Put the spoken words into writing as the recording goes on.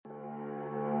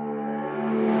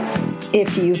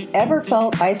If you've ever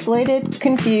felt isolated,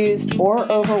 confused, or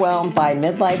overwhelmed by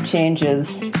midlife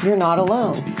changes, you're not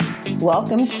alone.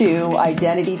 Welcome to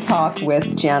Identity Talk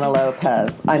with Jana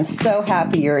Lopez. I'm so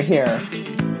happy you're here.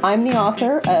 I'm the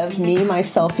author of Me,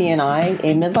 Myselfie, and I,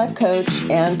 a midlife coach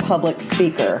and public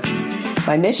speaker.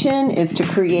 My mission is to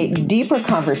create deeper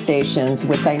conversations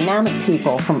with dynamic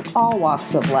people from all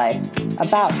walks of life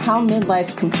about how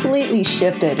midlife's completely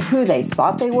shifted who they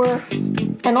thought they were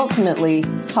and ultimately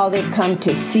how they've come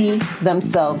to see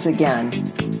themselves again.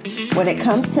 When it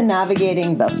comes to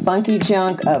navigating the funky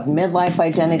junk of midlife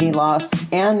identity loss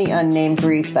and the unnamed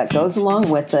grief that goes along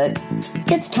with it,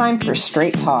 it's time for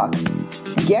straight talk.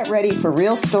 Get ready for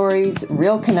real stories,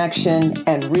 real connection,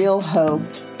 and real hope,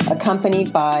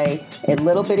 accompanied by a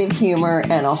little bit of humor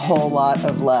and a whole lot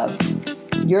of love.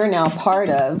 You're now part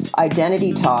of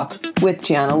Identity Talk with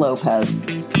Jana Lopez.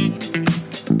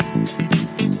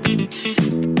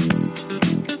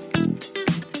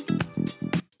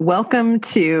 Welcome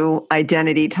to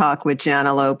Identity Talk with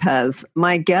Jana Lopez.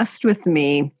 My guest with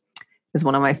me is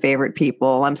one of my favorite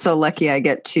people. I'm so lucky I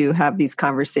get to have these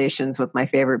conversations with my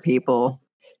favorite people.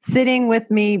 Sitting with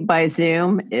me by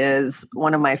Zoom is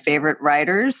one of my favorite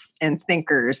writers and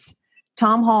thinkers,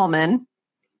 Tom Hallman,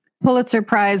 Pulitzer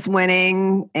Prize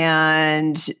winning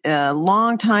and a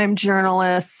longtime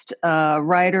journalist,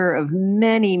 writer of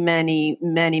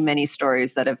many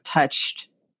stories that have touched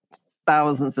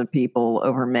thousands of people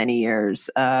over many years,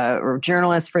 or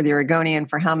journalist for the Oregonian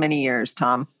for how many years,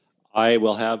 Tom? I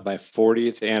will have my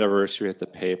 40th anniversary at the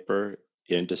paper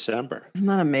in December. Isn't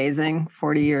that amazing?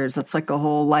 40 years. That's like a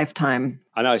whole lifetime.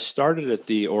 And I started at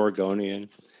the Oregonian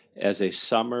as a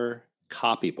summer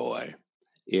copy boy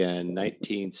in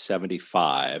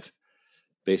 1975,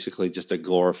 basically just a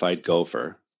glorified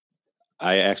gopher.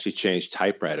 I actually changed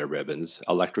typewriter ribbons,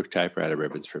 electric typewriter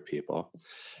ribbons for people.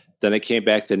 Then I came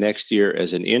back the next year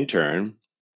as an intern,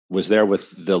 was there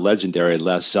with the legendary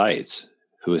Les Seitz,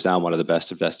 who is now one of the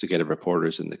best investigative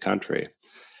reporters in the country.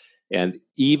 And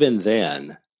even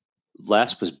then,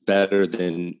 Les was better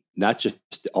than not just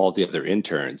all the other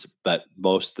interns, but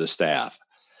most of the staff.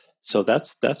 So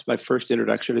that's my first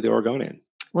introduction to the Oregonian.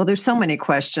 Well, there's so many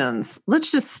questions.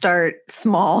 Let's just start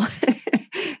small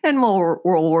and we'll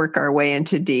work our way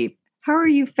into deep. How are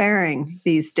you faring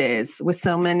these days with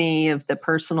so many of the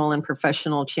personal and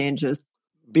professional changes?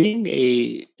 Being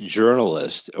a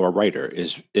journalist or writer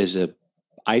is a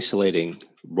isolating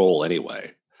role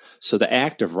anyway. So the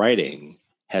act of writing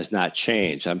has not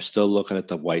changed. I'm still looking at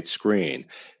the white screen.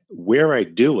 Where I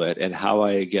do it and how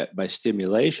I get my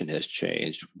stimulation has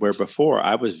changed, where before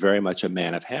I was very much a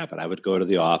man of habit. I would go to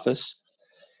the office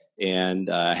and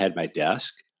I had my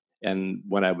desk. And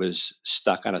when I was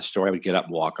stuck on a story, I would get up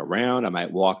and walk around. I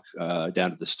might walk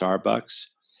down to the Starbucks,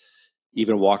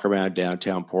 even walk around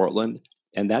downtown Portland.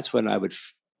 And that's when I would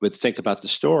think about the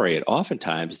story. And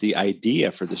oftentimes the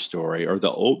idea for the story or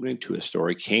the opening to a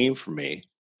story came from me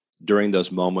during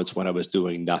those moments when I was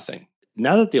doing nothing.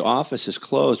 Now that the office is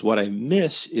closed, what I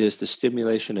miss is the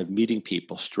stimulation of meeting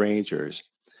people, strangers,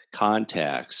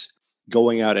 contacts,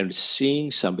 going out and seeing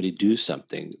somebody do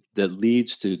something that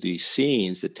leads to the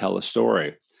scenes that tell a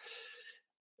story.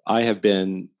 I have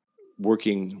been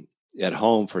working at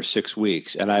home for 6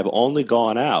 weeks, and I've only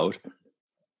gone out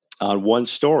on one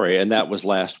story, and that was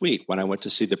last week when I went to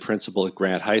see the principal at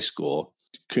Grant High School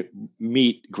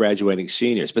meet graduating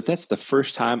seniors. But that's the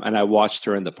first time, and I watched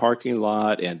her in the parking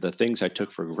lot, and the things I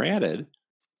took for granted,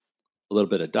 a little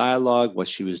bit of dialogue, what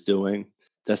she was doing,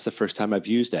 that's the first time I've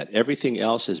used that. Everything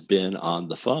else has been on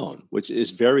the phone, which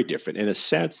is very different. In a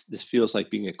sense, this feels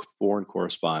like being a foreign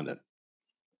correspondent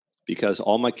because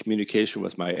all my communication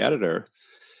with my editor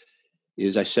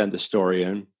is I send the story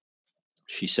in,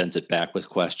 she sends it back with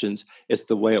questions. It's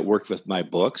the way it worked with my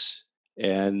books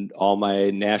and all my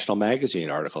national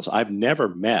magazine articles. I've never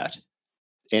met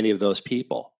any of those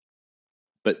people,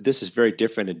 but this is very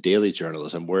different in daily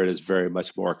journalism where it is very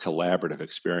much more collaborative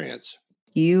experience.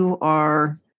 You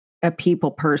are a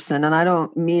people person, and I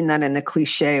don't mean that in a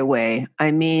cliche way.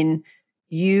 I mean,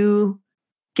 you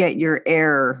get your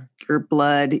air, your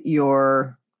blood,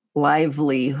 your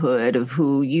livelihood of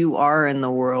who you are in the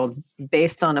world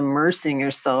based on immersing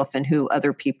yourself in who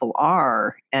other people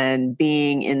are and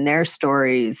being in their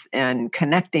stories and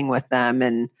connecting with them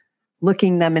and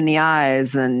looking them in the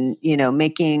eyes and,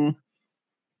 making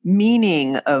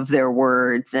meaning of their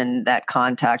words and that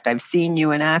contact. I've seen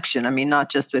you in action. I mean,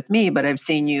 not just with me, but I've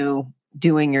seen you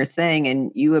doing your thing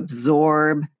and you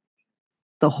absorb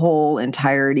the whole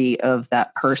entirety of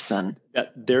that person.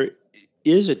 There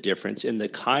is a difference in the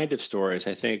kind of stories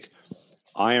I think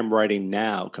I am writing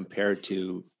now compared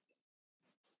to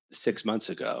 6 months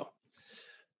ago.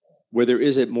 where there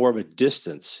isn't more of a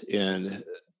distance in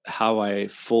how I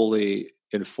fully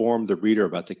inform the reader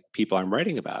about the people I'm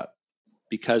writing about,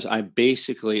 because I'm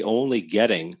basically only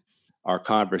getting our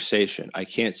conversation. I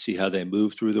can't see how they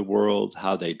move through the world,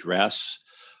 how they dress,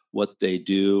 what they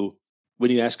do.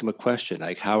 When you ask them a question,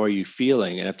 like, how are you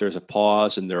feeling? And if there's a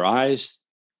pause and their eyes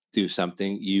do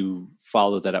something, you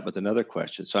follow that up with another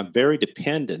question. So I'm very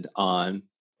dependent on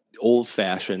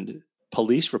old-fashioned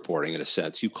police reporting, in a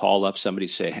sense. You call up somebody,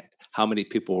 say, how many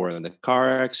people were in the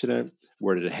car accident?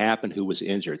 Where did it happen? Who was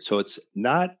injured? So it's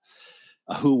not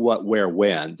a who, what, where,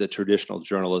 when, the traditional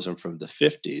journalism from the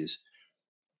 50s,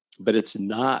 but it's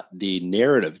not the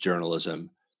narrative journalism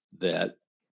that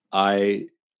I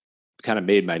kind of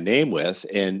made my name with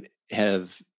and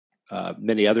have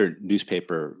many other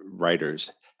newspaper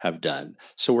writers have done.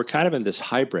 So we're kind of in this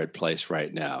hybrid place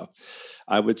right now.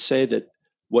 I would say that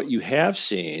what you have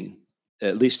seen,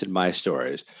 at least in my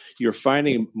stories, you're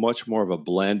finding much more of a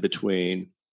blend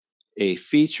between a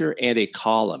feature and a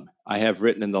column. I have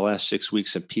written in the last 6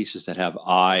 weeks some pieces that have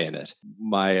I in it,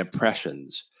 my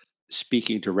impressions,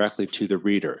 speaking directly to the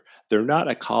reader. They're not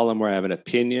a column where I have an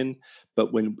opinion,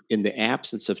 but when in the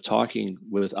absence of talking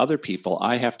with other people,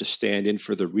 I have to stand in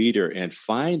for the reader and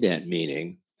find that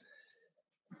meaning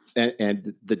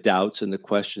and the doubts and the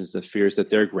questions, the fears that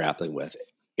they're grappling with.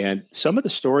 And some of the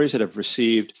stories that have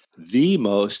received the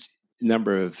most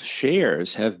number of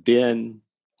shares have been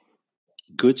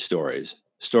good stories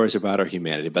about our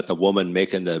humanity, about the woman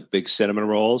making the big cinnamon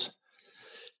rolls.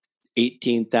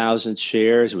 18,000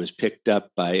 shares. It was picked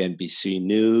up by NBC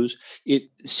News.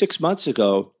 6 months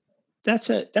ago, that's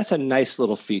a nice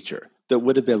little feature that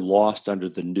would have been lost under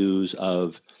the news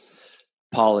of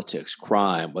politics,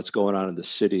 crime, what's going on in the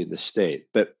city and the state.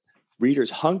 But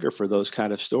readers hunger for those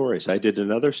kind of stories. I did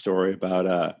another story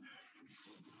about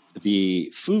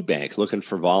the food bank looking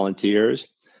for volunteers.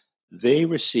 They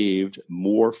received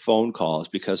more phone calls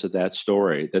because of that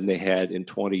story than they had in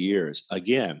 20 years.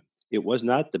 Again, it was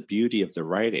not the beauty of the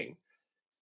writing.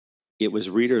 It was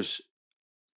readers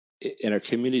in our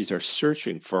communities are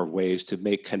searching for ways to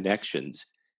make connections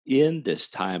in this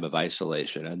time of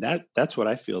isolation. And that's what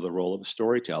I feel the role of a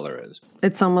storyteller is.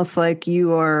 It's almost like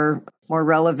you are more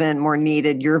relevant, more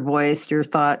needed. Your voice, your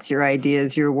thoughts, your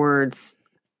ideas, your words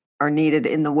are needed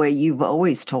in the way you've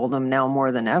always told them now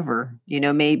more than ever.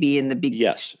 Maybe in the beginning.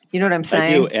 Yes. You know what I'm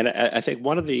saying? I do. And I think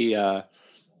one of the,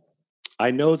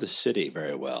 I know the city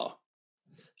very well.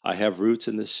 I have roots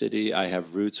in the city. I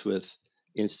have roots with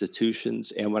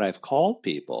institutions. And when I've called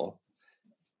people,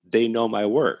 they know my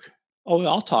work. Oh,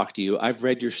 I'll talk to you. I've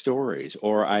read your stories,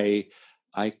 or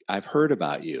I've heard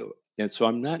about you. And so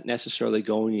I'm not necessarily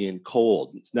going in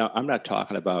cold. Now, I'm not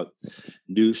talking about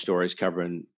news stories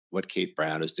covering what Kate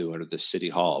Brown is doing at the city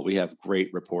hall. We have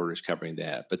great reporters covering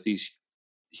that. But these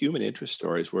human interest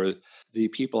stories where the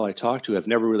people I talk to have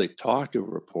never really talked to a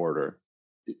reporter,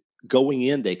 going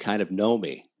in, they kind of know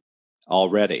me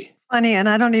already. Funny, and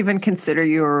I don't even consider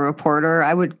you a reporter.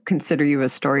 I would consider you a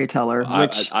storyteller.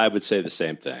 I would say the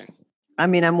same thing. I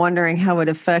mean, I'm wondering how it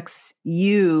affects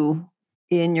you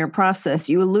in your process.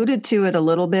 You alluded to it a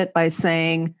little bit by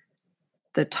saying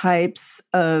the types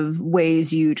of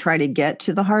ways you try to get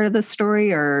to the heart of the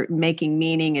story are making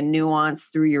meaning and nuance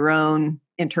through your own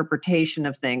interpretation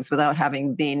of things without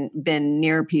having been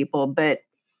near people. But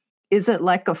is it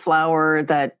like a flower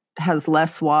that has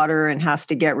less water and has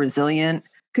to get resilient?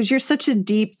 Because you're such a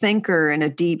deep thinker and a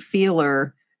deep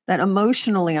feeler that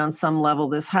emotionally on some level,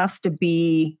 this has to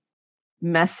be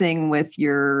messing with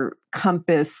your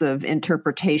compass of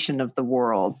interpretation of the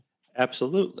world.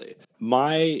 Absolutely.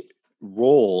 My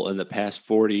role in the past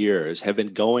 40 years have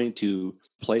been going to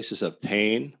places of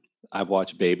pain. I've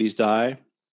watched babies die.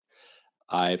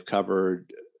 I've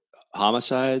covered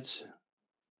homicides.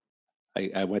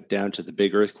 I went down to the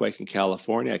big earthquake in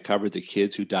California. I covered the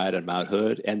kids who died on Mount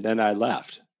Hood, and then I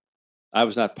left. I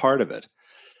was not part of it.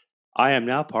 I am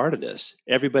now part of this.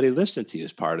 Everybody listening to you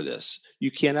is part of this.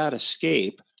 You cannot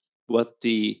escape what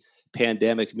the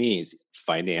pandemic means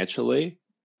financially,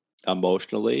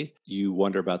 emotionally. You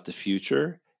wonder about the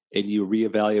future and you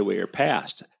reevaluate your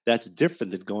past. That's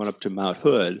different than going up to Mount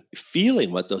Hood,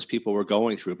 feeling what those people were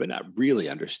going through, but not really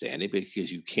understanding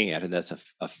because you can't. And that's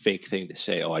a fake thing to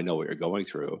say, oh, I know what you're going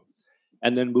through.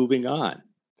 And then moving on.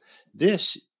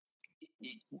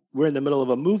 We're in the middle of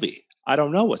a movie. I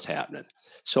don't know what's happening.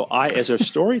 So as a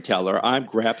storyteller, I'm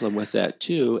grappling with that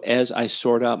too as I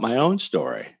sort out my own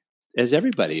story, as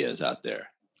everybody is out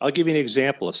there. I'll give you an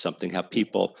example of something, how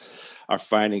people are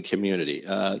finding community.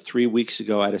 3 weeks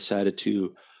ago, I decided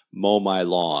to mow my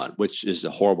lawn, which is a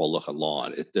horrible looking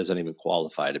lawn. It doesn't even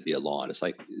qualify to be a lawn. It's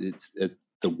like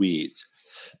the weeds.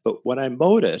 But when I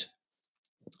mowed it,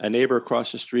 a neighbor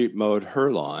across the street mowed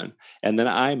her lawn, and then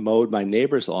I mowed my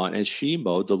neighbor's lawn, and she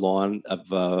mowed the lawn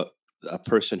of a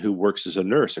person who works as a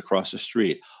nurse across the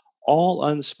street, all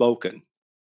unspoken.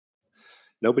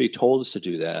 Nobody told us to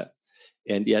do that.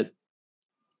 And yet,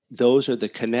 those are the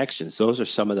connections. Those are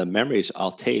some of the memories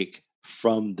I'll take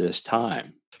from this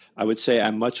time. I would say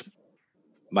I'm much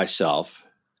myself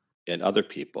and other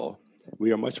people.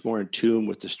 We are much more in tune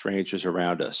with the strangers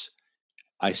around us.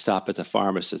 I stop at the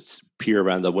pharmacist, peer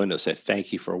around the window, say,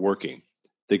 thank you for working.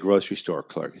 The grocery store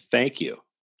clerk, thank you.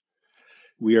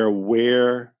 We are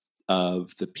aware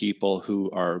of the people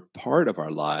who are part of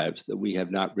our lives that we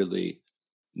have not really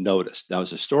noticed. Now,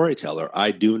 as a storyteller,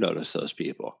 I do notice those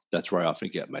people. That's where I often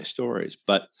get my stories.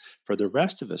 But for the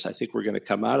rest of us, I think we're going to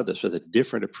come out of this with a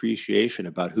different appreciation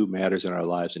about who matters in our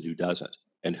lives and who doesn't,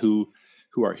 and who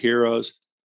are heroes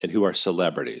and who are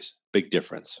celebrities. Big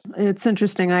difference. It's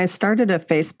interesting. I started a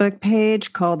Facebook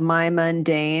page called My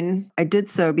Mundane. I did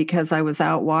so because I was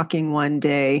out walking one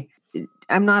day.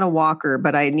 I'm not a walker,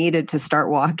 but I needed to start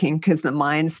walking because the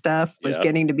mind stuff was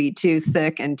getting to be too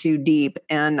thick and too deep,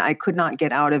 and I could not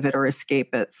get out of it or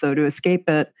escape it. So to escape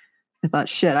it, I thought,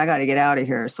 shit, I got to get out of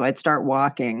here. So I'd start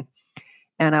walking.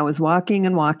 And I was walking,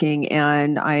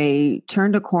 and I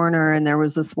turned a corner, and there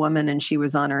was this woman, and she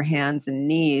was on her hands and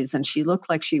knees, and she looked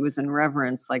like she was in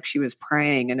reverence, like she was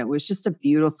praying. And it was just a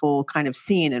beautiful kind of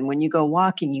scene. And when you go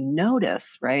walking, you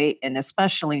notice, right? And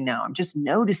especially now, I'm just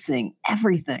noticing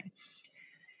everything.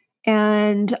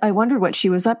 And I wondered what she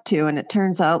was up to. And it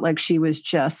turns out like she was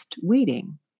just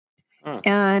weeding.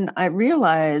 And I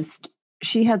realized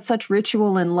she had such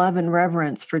ritual and love and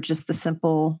reverence for just the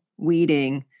simple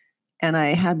weeding. And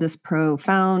I had this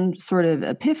profound sort of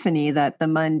epiphany that the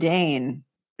mundane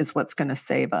is what's going to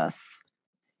save us.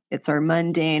 It's our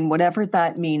mundane, whatever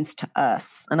that means to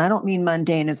us. And I don't mean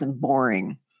mundane as in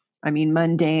boring. I mean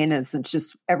mundane as in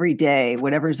just every day,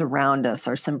 whatever's around us,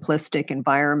 our simplistic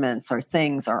environments, our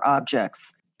things, our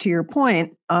objects. To your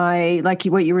point, I like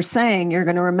what you were saying, you're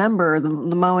going to remember the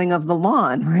mowing of the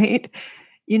lawn, right?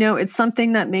 You know, it's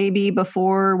something that maybe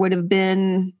before would have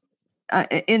been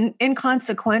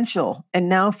inconsequential and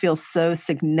now feels so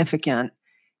significant.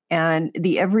 And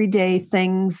the everyday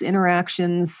things,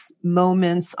 interactions,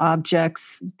 moments,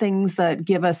 objects, things that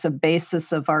give us a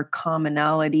basis of our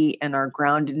commonality and our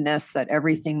groundedness that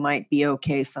everything might be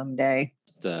okay someday.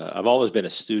 I've always been a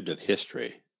student of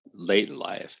history late in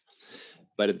life.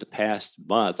 But in the past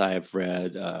month, I have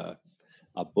read a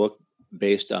book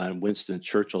based on Winston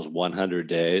Churchill's 100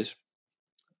 Days,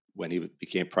 when he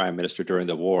became prime minister during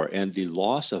the war, and the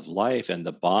loss of life and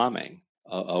the bombing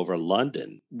over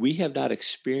London. We have not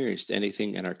experienced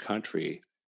anything in our country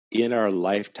in our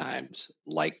lifetimes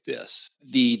like this.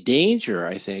 The danger,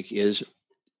 I think, is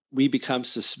we become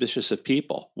suspicious of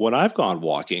people. When I've gone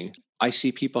walking, I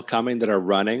see people coming that are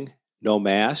running, no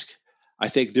mask. I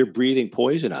think they're breathing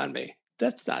poison on me.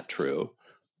 That's not true.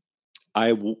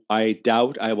 I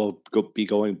doubt I will be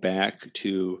going back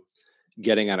to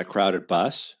getting on a crowded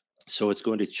bus. So it's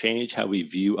going to change how we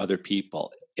view other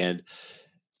people. And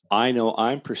I know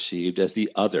I'm perceived as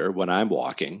the other when I'm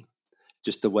walking,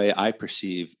 just the way I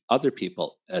perceive other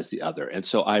people as the other. And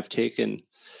so I've taken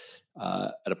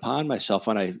it upon myself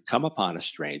when I come upon a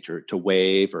stranger to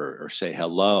wave or say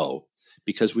hello,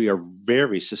 because we are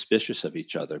very suspicious of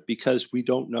each other, because we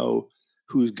don't know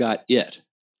who's got it.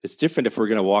 It's different if we're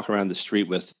going to walk around the street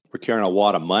we're carrying a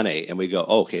wad of money and we go,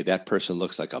 oh, okay, that person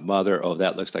looks like a mother. Oh,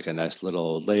 that looks like a nice little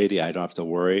old lady. I don't have to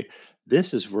worry.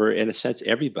 This is where, in a sense,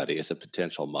 everybody is a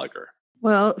potential mugger.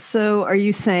 Well, so are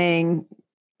you saying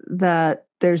that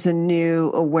there's a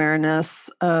new awareness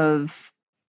of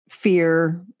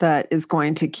fear that is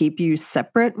going to keep you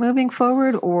separate moving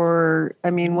forward? Or,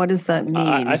 I mean, what does that mean?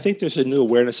 I think there's a new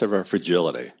awareness of our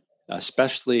fragility,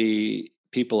 especially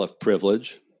people of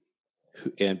privilege.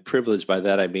 And privilege, by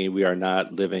that I mean we are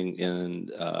not living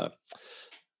in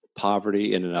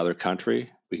poverty in another country.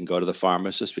 We can go to the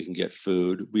pharmacist, we can get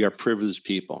food. We are privileged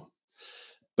people.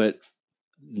 But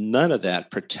none of that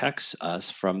protects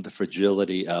us from the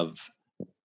fragility of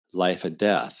life and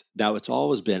death. Now, it's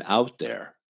always been out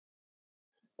there.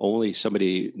 Only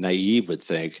somebody naive would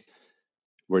think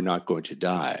we're not going to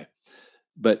die.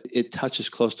 But it touches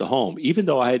close to home. Even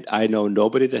though I know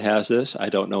nobody that has this, I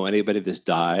don't know anybody that's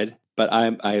died, but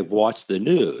I watch the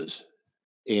news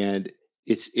and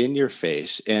it's in your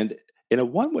face. And in a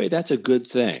one way, that's a good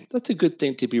thing. That's a good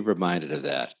thing to be reminded of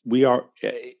that. We are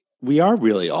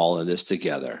really all in this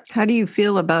together. How do you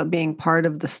feel about being part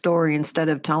of the story instead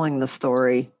of telling the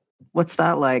story? What's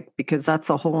that like? Because that's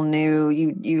a whole new,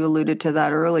 you alluded to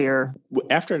that earlier.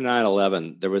 After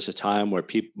 9/11, there was a time where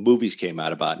movies came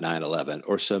out about 9/11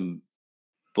 or some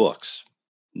books,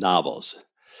 novels.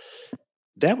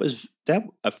 That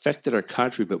affected our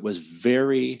country, but was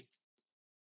very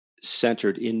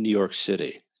centered in New York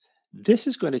City. This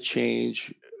is going to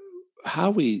change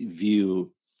how we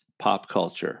view pop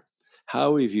culture,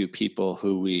 how we view people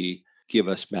who we give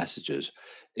us messages.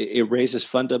 It raises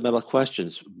fundamental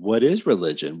questions. What is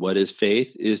religion? What is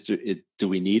faith? Do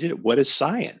we need it? What is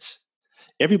science?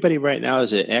 Everybody right now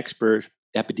is an expert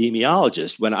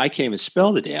epidemiologist. When I came and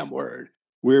spelled the damn word,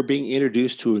 we're being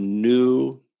introduced to a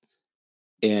new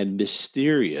and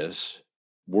mysterious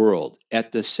world.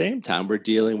 At the same time, we're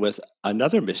dealing with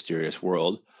another mysterious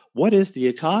world. What is the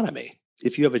economy?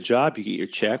 If you have a job, you get your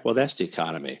check. Well, that's the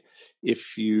economy.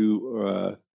 If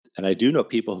you, and I do know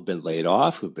people who've been laid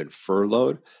off, who've been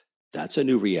furloughed, that's a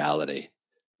new reality.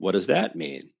 What does that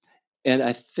mean? And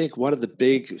I think one of the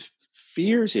big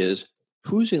fears is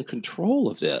who's in control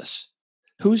of this?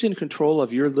 Who's in control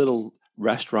of your little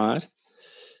restaurant?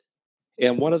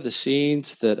 And one of the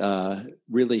scenes that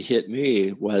really hit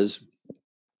me was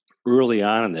early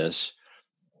on in this,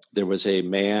 there was a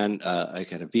man,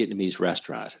 like at a Vietnamese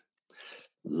restaurant,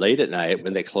 late at night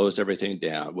when they closed everything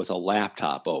down with a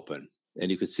laptop open,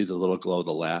 and you could see the little glow of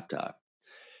the laptop.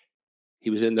 He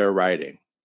was in there writing.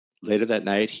 Later that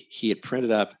night, he had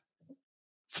printed up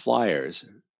flyers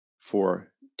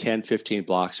for 10, 15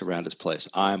 blocks around his place.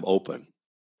 I'm open.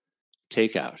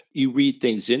 Takeout. You read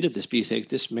things into this, but you think,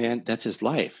 this man, that's his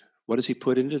life. What does he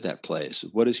put into that place?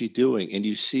 What is he doing? And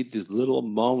you see these little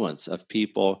moments of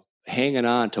people hanging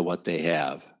on to what they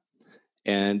have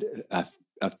and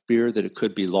a fear that it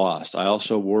could be lost. I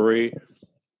also worry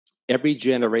every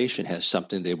generation has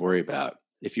something they worry about.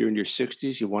 If you're in your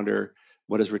 60s, you wonder,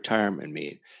 what does retirement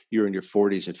mean? You're in your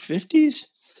 40s and 50s?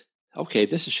 Okay,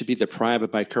 this should be the prime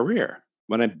of my career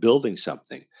when I'm building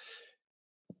something.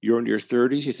 You're in your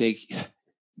 30s, you think,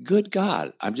 good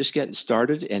God, I'm just getting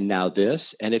started, and now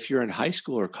this. And if you're in high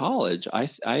school or college, I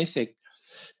think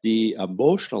the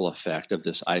emotional effect of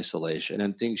this isolation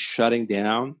and things shutting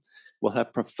down will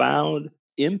have profound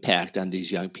impact on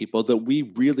these young people that we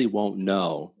really won't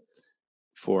know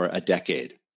for a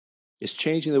decade. It's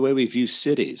changing the way we view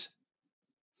cities.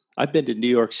 I've been to New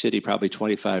York City probably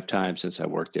 25 times since I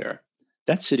worked there.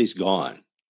 That city's gone.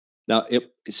 Now,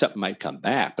 something might come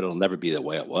back, but it'll never be the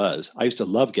way it was. I used to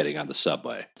love getting on the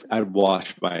subway. I'd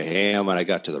wash my hand when I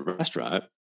got to the restaurant,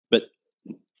 but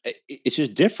it's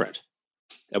just different.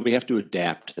 And we have to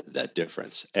adapt to that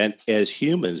difference. And as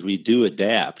humans, we do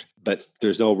adapt, but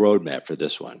there's no roadmap for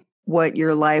this one. What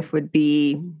your life would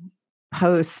be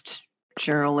post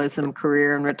journalism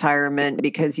career and retirement,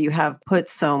 because you have put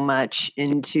so much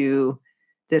into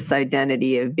this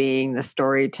identity of being the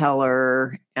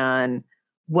storyteller and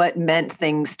what meant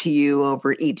things to you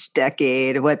over each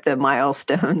decade, what the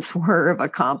milestones were of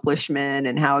accomplishment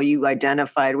and how you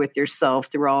identified with yourself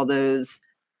through all those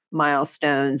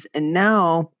milestones. And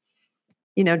now,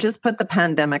 just put the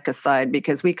pandemic aside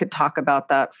because we could talk about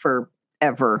that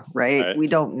forever, right? We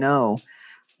don't know.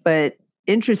 But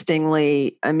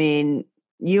interestingly, I mean,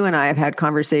 you and I have had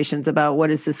conversations about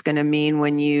what is this going to mean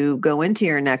when you go into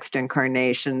your next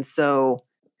incarnation. So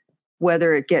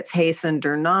whether it gets hastened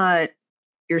or not,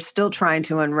 you're still trying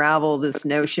to unravel this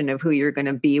notion of who you're going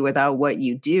to be without what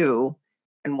you do.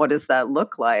 And what does that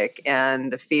look like?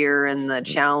 And the fear and the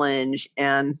challenge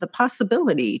and the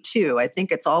possibility too. I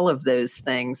think it's all of those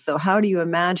things. So how do you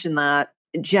imagine that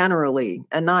generally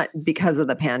and not because of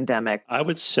the pandemic? I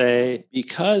would say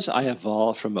because I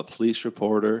evolved from a police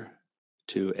reporter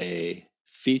to a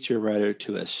feature writer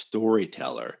to a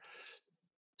storyteller,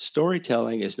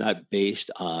 storytelling is not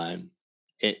based on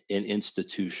an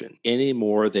institution any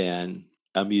more than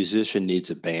a musician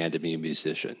needs a band to be a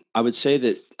musician. I would say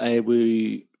that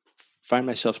we find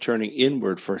myself turning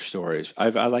inward for stories.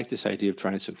 I like this idea of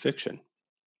trying some fiction.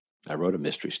 I wrote a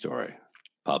mystery story,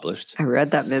 published. I read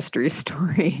that mystery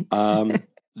story.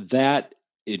 That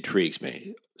intrigues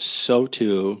me. So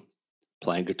too,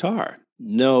 playing guitar.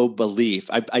 No belief.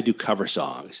 I do cover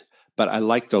songs, but I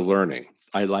like the learning.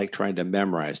 I like trying to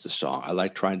memorize the song. I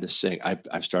like trying to sing.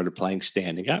 I've started playing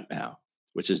standing up now,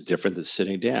 which is different than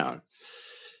sitting down.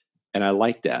 And I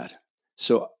like that.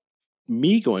 So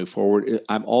me going forward,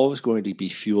 I'm always going to be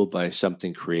fueled by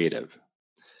something creative,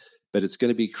 but it's going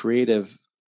to be creative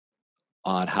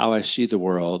on how I see the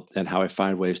world and how I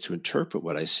find ways to interpret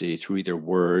what I see through either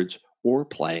words or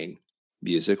playing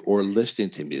music or listening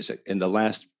to music. In the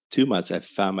last 2 months, I've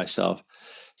found myself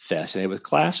fascinated with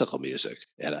classical music,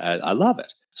 and I love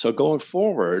it. So going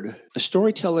forward,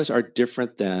 storytellers are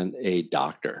different than a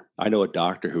doctor. I know a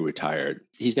doctor who retired.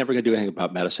 He's never going to do anything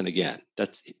about medicine again.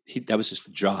 That was his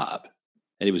job,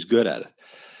 and he was good at it.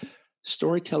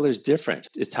 Storyteller is different.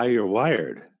 It's how you're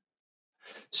wired.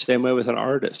 Same way with an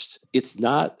artist. It's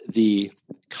not the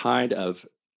kind of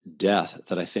death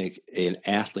that I think an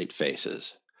athlete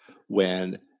faces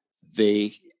when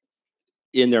they,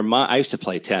 in their mind, I used to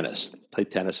play tennis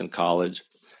in college.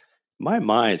 My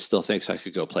mind still thinks I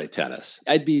could go play tennis.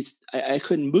 I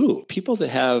couldn't move. People that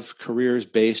have careers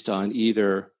based on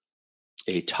either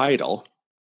a title,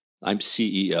 I'm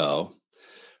CEO,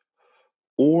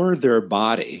 or their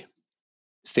body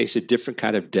face a different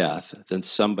kind of death than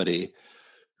somebody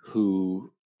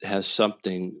who has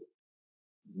something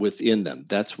within them.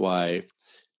 That's why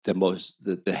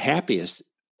the happiest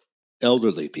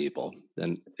elderly people,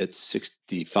 and it's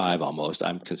 65 almost,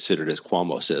 I'm considered, as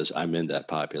Cuomo says, I'm in that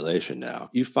population now.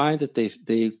 You find that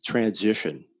they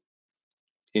transition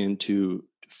into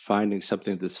finding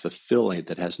something that's fulfilling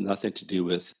that has nothing to do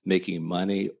with making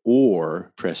money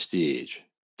or prestige.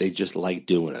 They just like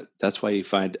doing it. That's why you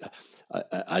find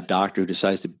a doctor who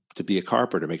decides to be a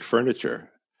carpenter, make furniture.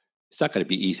 It's not going to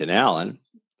be Ethan Allen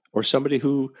or somebody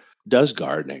who does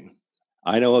gardening.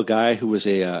 I know a guy who was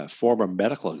a former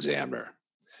medical examiner.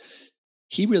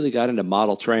 He really got into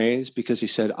model trains because he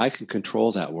said, I can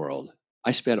control that world.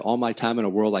 I spend all my time in a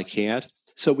world I can't.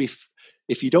 So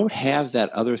if you don't have that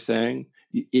other thing,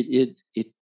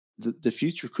 the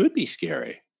future could be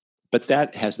scary. But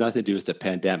that has nothing to do with the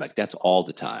pandemic. That's all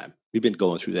the time. We've been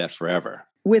going through that forever.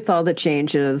 With all the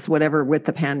changes, whatever, with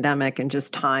the pandemic and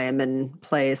just time and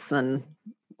place and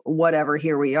whatever,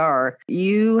 here we are.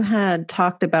 You had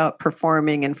talked about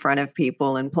performing in front of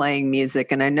people and playing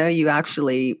music. And I know you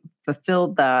actually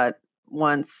fulfilled that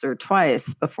once or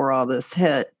twice before all this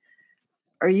hit.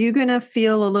 Are you going to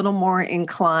feel a little more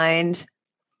inclined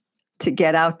to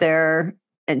get out there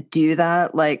and do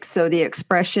that? Like, so the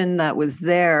expression that was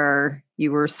there,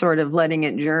 you were sort of letting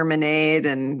it germinate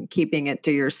and keeping it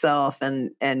to yourself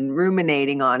and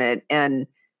ruminating on it. And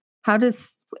how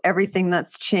does everything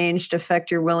that's changed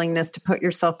affect your willingness to put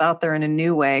yourself out there in a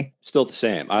new way? Still the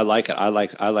same. I like it. I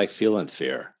like feeling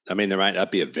fear. I mean, there might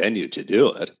not be a venue to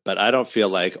do it, but I don't feel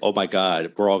like, oh my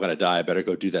God, we're all going to die. I better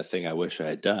go do that thing I wish I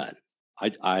had done.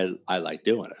 I like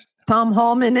doing it. Tom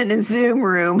Holman in his Zoom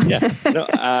room. Yeah. No,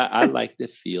 I like the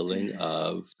feeling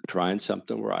of trying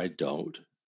something where I don't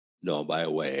know my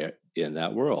way in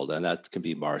that world. And that can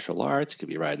be martial arts. It can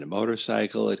be riding a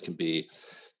motorcycle. It can be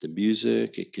the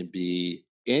music. It can be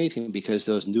anything, because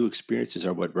those new experiences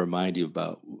are what remind you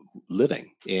about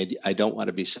living. And I don't want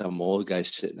to be some old guy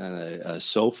sitting on a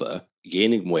sofa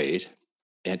gaining weight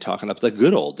and talking up the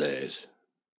good old days.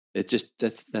 It just,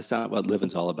 that's not what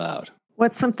living's all about.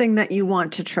 What's something that you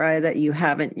want to try that you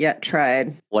haven't yet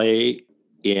tried? Play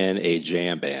in a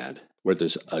jam band where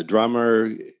there's a drummer,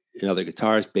 the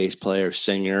guitarist, bass player,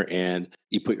 singer, and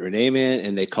you put your name in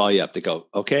and they call you up. They go,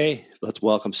 okay, let's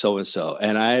welcome so-and-so.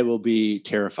 And I will be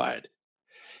terrified.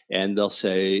 And they'll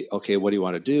say, okay, what do you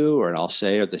want to do? Or I'll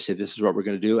say, or they say, this is what we're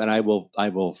going to do. And I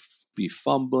will be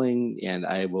fumbling, and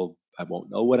I won't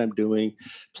know what I'm doing.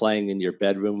 Playing in your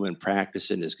bedroom and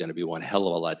practicing is going to be one hell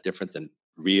of a lot different than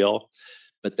real,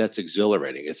 but that's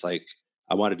exhilarating. It's like,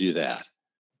 I want to do that.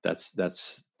 That's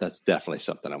definitely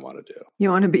something I want to do. You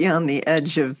want to be on the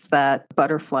edge of that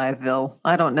Butterflyville.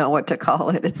 I don't know what to call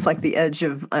it. It's like the edge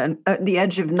of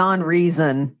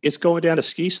non-reason. It's going down a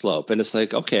ski slope, and it's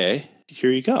like, okay,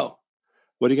 here you go.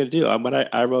 What are you going to do? When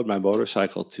I rode my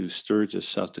motorcycle to Sturgis,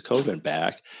 South Dakota and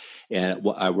back, and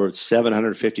I rode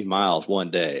 750 miles one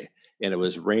day, and it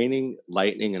was raining,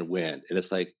 lightning, and wind. And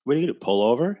it's like, what are you going to pull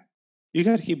over? You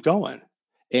got to keep going.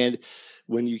 And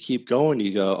when you keep going,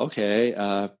 you go,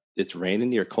 okay, it's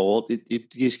raining, you're cold. You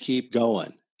just keep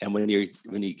going. And when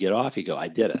you get off, you go, I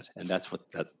did it. And that's what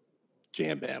that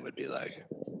jam band would be like.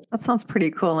 That sounds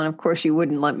pretty cool. And of course, you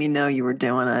wouldn't let me know you were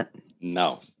doing it.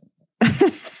 No.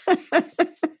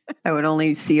 I would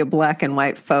only see a black and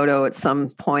white photo at some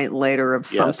point later of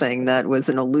something that was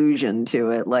an allusion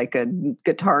to it, like a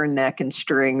guitar neck and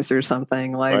strings or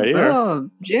something, like, right, oh,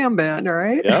 jam band, all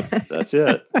right? Yep, that's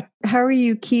it. How are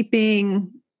you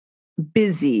keeping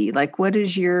busy? Like, what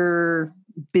does your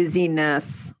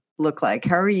busyness look like?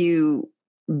 How are you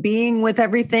being with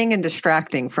everything and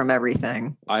distracting from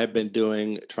everything? I've been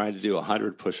trying to do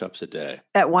 100 push-ups a day.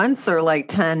 At once, or like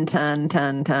 10, 10,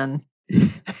 10, 10?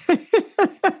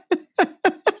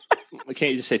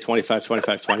 Can't you just say 25,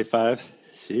 25, 25?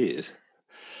 Jeez.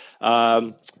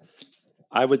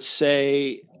 I would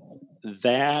say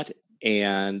that,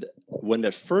 and when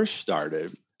it first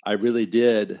started, I really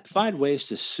did find ways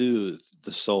to soothe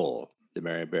the soul. The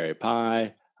Maryberry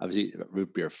Pie, I was eating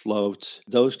root beer floats,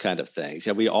 those kind of things.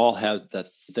 And we all have that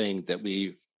thing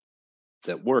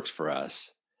that works for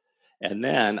us. And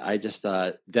then I just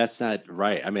thought, that's not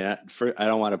right. I mean, I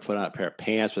don't want to put on a pair of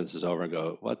pants when this is over and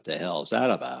go, what the hell is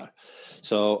that about?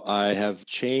 So I have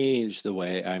changed the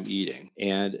way I'm eating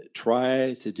and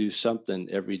try to do something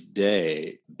every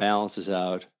day, balances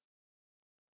out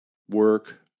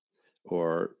work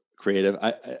or creative.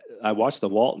 I watch the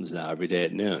Waltons now every day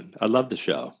at noon. I love the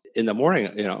show. In the morning,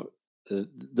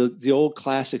 the old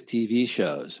classic TV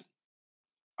shows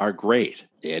are great.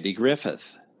 Andy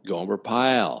Griffith, Gomer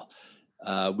Pyle.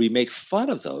 We make fun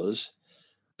of those,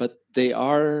 but they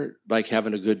are like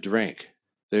having a good drink.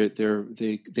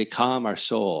 They calm our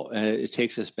soul, and it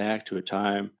takes us back to a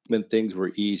time when things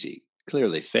were easy.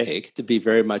 Clearly fake. To be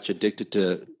very much addicted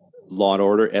to Law and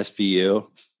Order, SVU,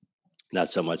 not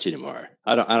so much anymore.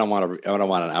 I don't want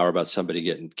an hour about somebody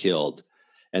getting killed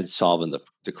and solving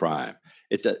the crime.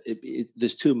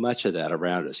 There's too much of that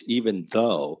around us, even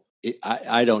though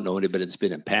I don't know anybody that's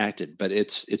been impacted, but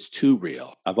it's too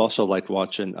real. I've also liked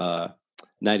watching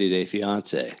 90 Day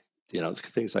Fiance,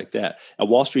 things like that. A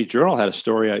Wall Street Journal had a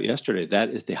story out yesterday. That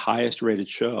is the highest rated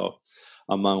show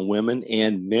among women,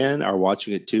 and men are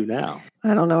watching it too now.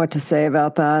 I don't know what to say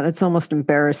about that. It's almost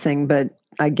embarrassing, but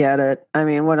I get it. I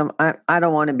mean, I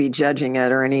don't want to be judging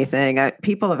it or anything.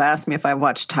 People have asked me if I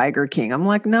watched Tiger King. I'm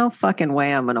like, no fucking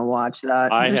way I'm going to watch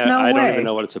that. I don't even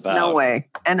know what it's about. No way.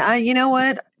 And you know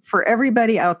what? For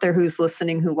everybody out there who's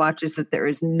listening, who watches it, there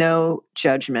is no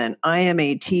judgment. I am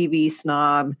a TV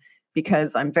snob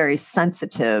because I'm very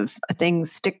sensitive.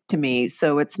 Things stick to me.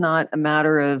 So it's not a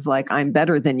matter of like, I'm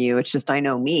better than you. It's just, I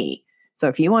know me. So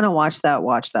if you want to watch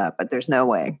that, but there's no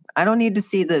way. I don't need to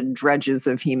see the dredges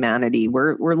of humanity.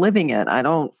 We're living it. I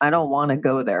don't want to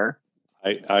go there.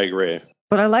 I agree.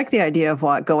 But I like the idea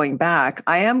of going back.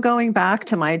 I am going back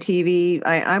to my TV.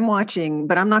 I'm watching,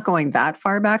 but I'm not going that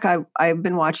far back. I've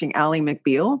been watching Ally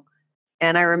McBeal.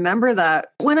 And I remember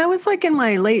that when I was like in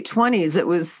my late 20s, it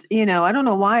was, I don't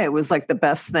know why it was like the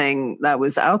best thing that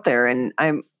was out there. And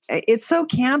it's so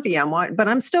campy. But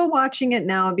I'm still watching it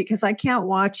now because I can't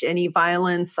watch any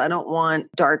violence. I don't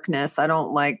want darkness. I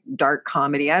don't like dark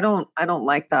comedy. I don't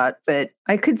like that. But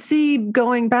I could see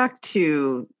going back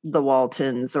to the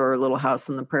Waltons or Little House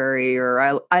on the Prairie or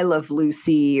I Love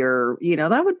Lucy or,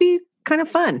 that would be kind of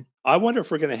fun. I wonder if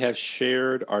we're going to have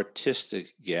shared artistic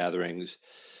gatherings.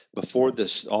 Before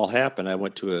this all happened, I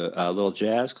went to a little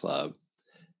jazz club,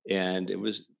 and it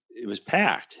was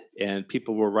packed, and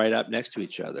people were right up next to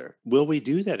each other. Will we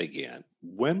do that again?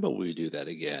 When will we do that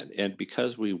again? And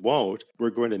because we won't,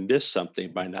 we're going to miss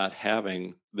something by not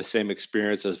having the same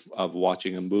experience of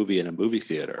watching a movie in a movie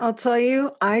theater. I'll tell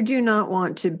you, I do not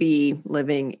want to be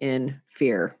living in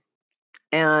fear.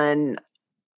 And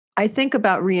I think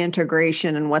about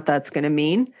reintegration and what that's going to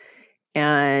mean.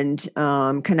 And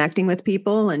connecting with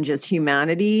people and just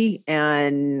humanity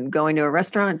and going to a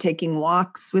restaurant, taking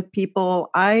walks with people.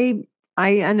 I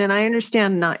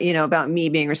understand not, about me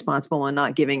being responsible and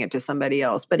not giving it to somebody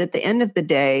else. But at the end of the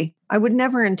day, I would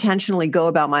never intentionally go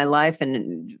about my life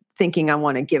and thinking I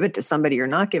want to give it to somebody or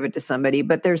not give it to somebody.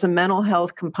 But there's a mental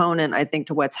health component, I think,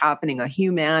 to what's happening, a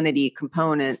humanity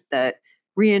component that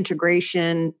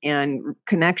reintegration and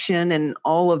connection and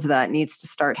all of that needs to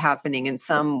start happening in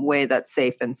some way that's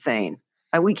safe and sane.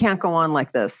 We can't go on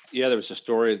like this. Yeah, there was a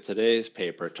story in today's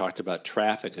paper. It talked about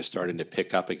traffic is starting to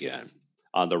pick up again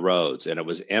on the roads, and it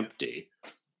was empty.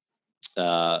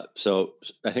 So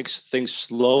I think things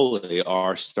slowly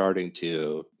are starting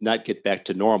to not get back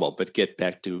to normal, but get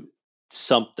back to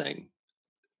something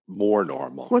more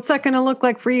normal. What's that going to look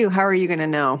like for you? How are you going to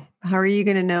know? How are you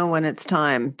going to know when it's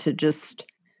time to just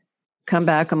come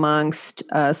back amongst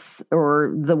us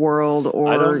or the world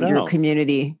or your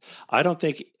community? I don't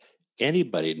think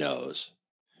anybody knows,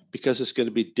 because it's going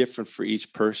to be different for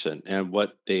each person and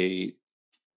what they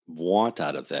want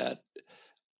out of that.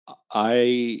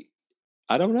 I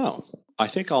don't know. I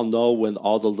think I'll know when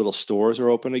all the little stores are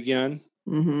open again.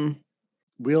 Mm-hmm.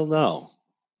 We'll know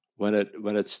when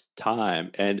it's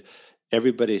time, and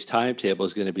everybody's timetable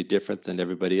is going to be different than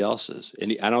everybody else's.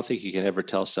 And I don't think you can ever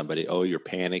tell somebody, "Oh, you're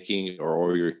panicking,"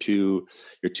 or you're too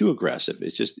aggressive.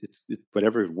 It's just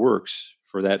whatever works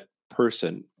for that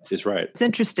person is right. It's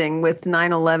interesting. With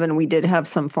 9/11, we did have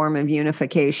some form of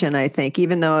unification, I think,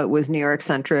 even though it was New York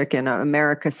centric and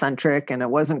America centric, and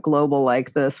it wasn't global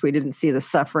like this. We didn't see the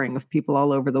suffering of people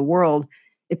all over the world.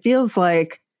 It feels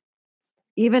like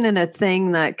even in a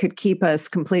thing that could keep us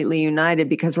completely united,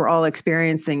 because we're all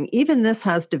experiencing, even this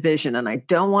has division. And I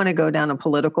don't want to go down a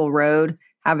political road.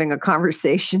 having a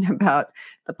conversation about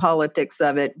the politics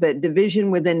of it, but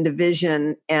division within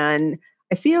division. And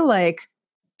I feel like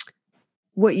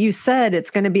what you said, it's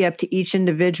going to be up to each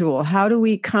individual. How do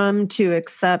we come to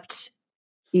accept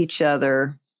each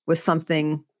other with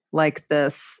something like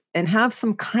this and have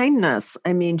some kindness?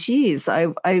 I mean, geez,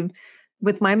 I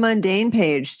with my mundane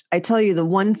page, I tell you the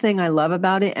one thing I love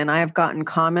about it, and I have gotten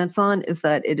comments on, is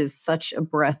that it is such a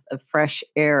breath of fresh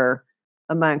air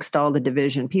amongst all the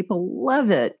division. People love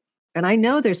it. And I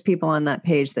know there's people on that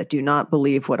page that do not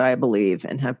believe what I believe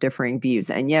and have differing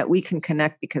views. And yet we can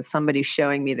connect because somebody's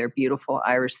showing me their beautiful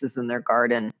irises in their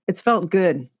garden. It's felt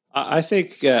good. I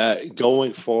think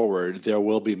going forward, there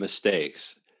will be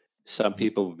mistakes. Some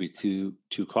people will be too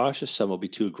cautious. Some will be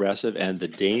too aggressive. And the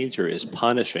danger is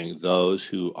punishing those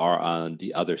who are on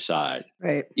the other side.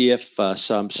 Right. If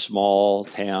some small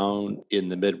town in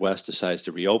the Midwest decides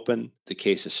to reopen, the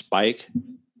cases spike,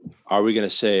 are we going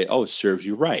to say, oh, it serves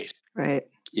you right? Right.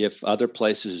 If other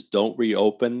places don't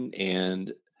reopen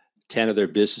and 10 of their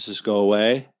businesses go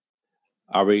away,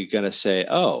 are we going to say,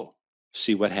 oh,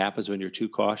 see what happens when you're too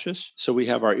cautious? So we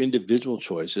have our individual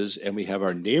choices and we have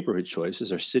our neighborhood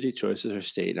choices, our city choices, our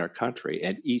state and our country.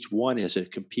 And each one has a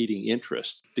competing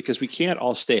interest because we can't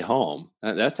all stay home.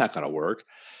 That's not going to work.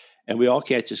 And we all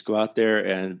can't just go out there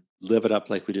and live it up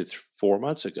like we did 4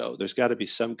 months ago. There's got to be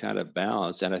some kind of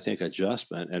balance and I think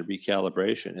adjustment and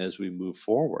recalibration as we move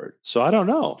forward. So I don't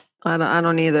know. I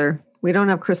don't either. We don't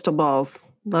have crystal balls.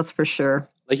 That's for sure.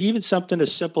 Like even something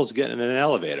as simple as getting in an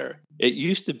elevator. It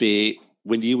used to be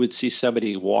when you would see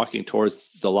somebody walking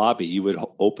towards the lobby, you would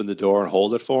open the door and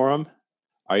hold it for them.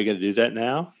 Are you going to do that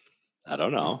now? I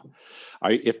don't know.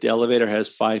 If the elevator has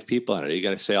 5 people in it, are you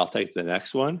going to say, I'll take the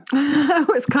next one? I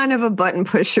was kind of a button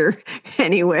pusher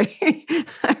anyway.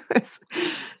 I was,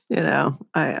 Yeah,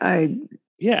 I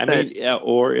mean,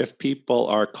 or if people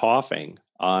are coughing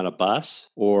on a bus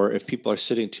or if people are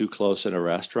sitting too close in a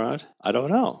restaurant, I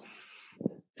don't know.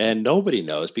 And nobody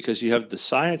knows because you have the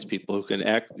science people who can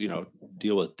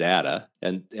deal with data,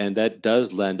 and that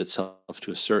does lend itself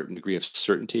to a certain degree of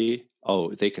certainty.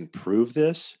 Oh, they can prove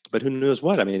this, but who knows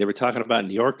what? I mean, they were talking about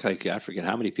New York, like I forget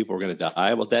how many people were going to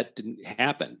die. Well, that didn't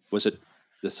happen. Was it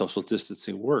the social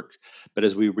distancing work? But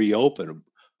as we reopen,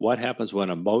 what happens when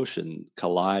emotion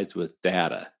collides with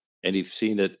data? And you've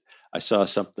seen it. I saw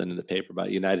something in the paper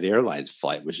about United Airlines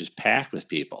flight, which is packed with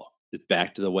people. It's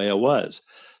back to the way it was.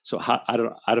 So I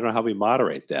don't know how we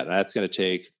moderate that. And that's going to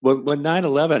take, when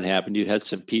 9/11 happened, you had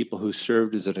some people who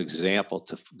served as an example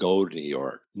to go to New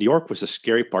York. New York was the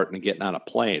scary part in getting on a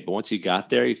plane. But once you got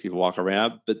there, you could walk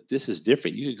around. But this is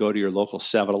different. You could go to your local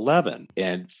 7-Eleven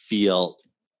and feel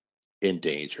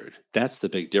endangered. That's the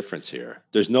big difference here.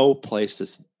 There's no place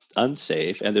that's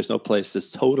unsafe and there's no place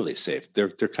that's totally safe. They're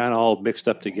kind of all mixed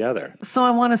up together. So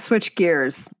I want to switch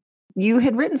gears. You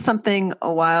had written something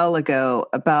a while ago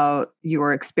about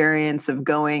your experience of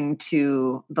going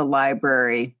to the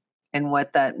library and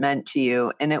what that meant to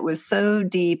you. And it was so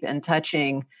deep and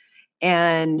touching.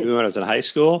 And when I was in high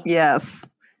school? Yes.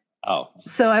 Oh.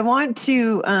 So I want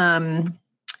to,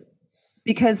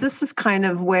 because this is kind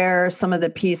of where some of the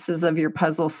pieces of your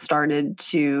puzzle started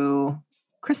to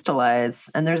crystallize.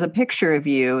 And there's a picture of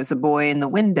you as a boy in the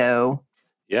window.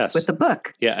 Yes. With the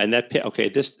book. Yeah. And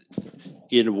this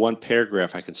in one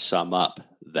paragraph, I can sum up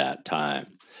that time.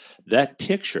 That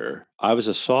picture, I was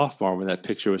a sophomore when that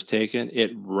picture was taken.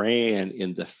 It ran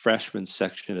in the freshman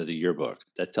section of the yearbook.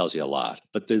 That tells you a lot.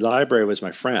 But the library was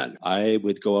my friend. I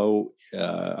would go,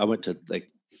 I went to like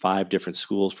 5 different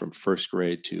schools from first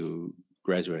grade to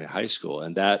graduating high school.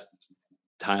 And that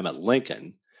time at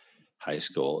Lincoln High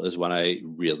School is when I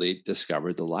really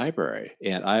discovered the library.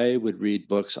 And I would read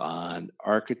books on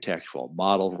architectural,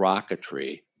 model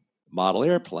rocketry, model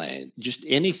airplane, just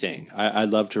anything I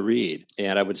love to read.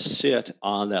 And I would sit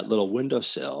on that little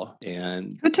windowsill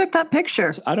and... Who took that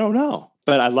picture? I don't know.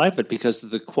 But I like it because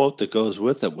the quote that goes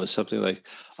with it was something like,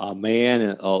 a man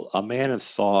in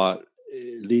thought,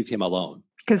 leave him alone.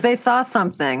 Because they saw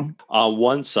something. On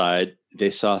one side,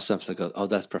 they saw something that goes, oh,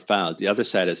 that's profound. The other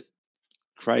side is,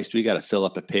 Christ, we got to fill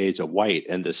up a page of white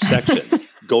in this section.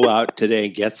 Go out today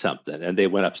and get something. And they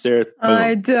went upstairs. Boom.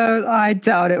 I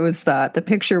doubt it was that. The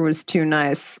picture was too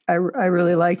nice. I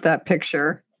really liked that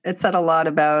picture. It said a lot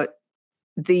about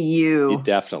the you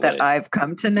that I've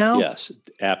come to know. Yes,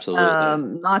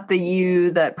 absolutely. Not the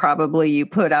you that probably you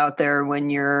put out there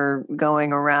when you're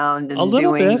going around and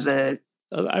the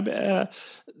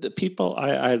people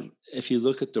if you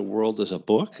look at the world as a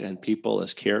book and people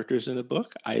as characters in a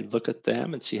book, I look at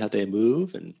them and see how they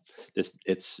move. And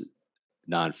it's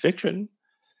nonfiction,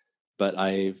 but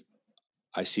I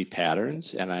see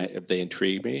patterns and they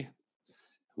intrigue me.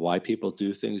 why people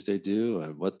do things they do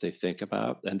and what they think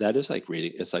about. And that is like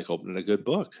reading. It's like opening a good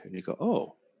book and you go,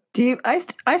 oh, Do you?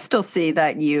 I still see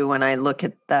that you when I look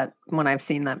at that when I've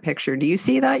seen that picture. Do you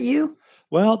see that you?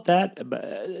 well,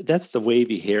 that's the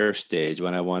wavy hair stage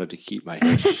when I wanted to keep my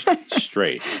hair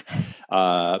straight.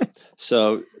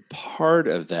 So part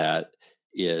of that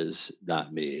is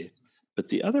not me, but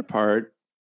the other part,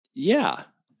 yeah,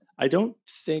 I don't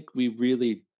think we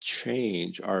really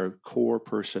change our core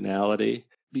personality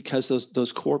because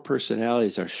those core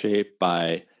personalities are shaped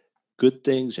by good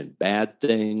things and bad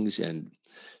things and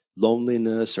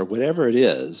loneliness or whatever it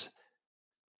is.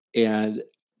 And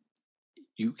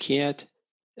you can't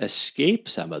escape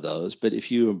some of those, but if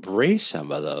you embrace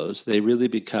some of those, they really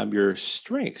become your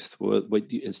strength.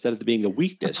 Instead of being a That's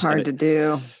weakness, hard to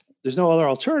do. there's no other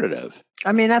alternative.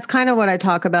 I mean, that's kind of what I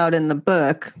talk about in the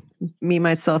book, Me,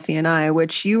 Myself, and I,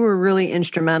 which you were really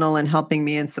instrumental in helping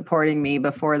me and supporting me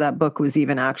before that book was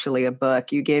even actually a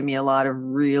book. You gave me a lot of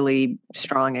really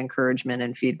strong encouragement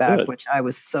and feedback, Good. which I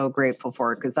was so grateful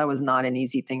for because that was not an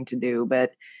easy thing to do.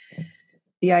 But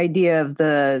the idea of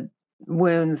the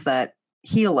wounds that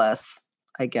heal us,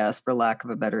 I guess, for lack of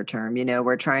a better term,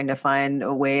 we're trying to find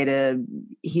a way to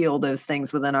heal those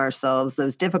things within ourselves,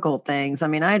 those difficult things. I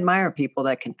mean, I admire people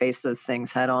that can face those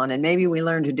things head on, and maybe we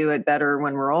learn to do it better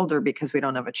when we're older because we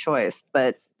don't have a choice.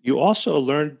 But you also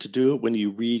learn to do it when you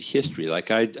read history.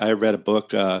 Like I read a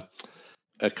book a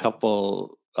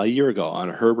year ago on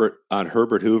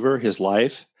Herbert Hoover, his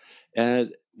life,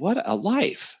 and what a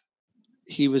life.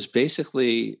 He was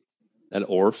basically an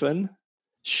orphan,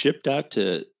 shipped out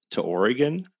to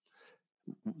Oregon,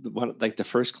 like the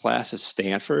first class at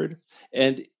Stanford.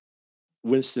 And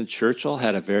Winston Churchill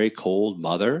had a very cold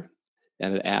mother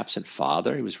and an absent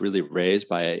father. He was really raised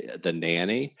by the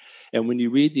nanny. And when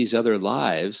you read these other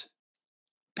lives,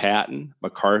 Patton,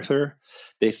 MacArthur,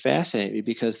 they fascinate me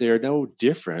because they are no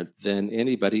different than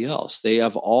anybody else. They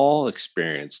have all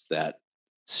experienced that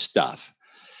stuff.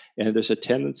 And there's a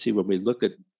tendency when we look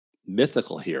at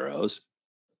mythical heroes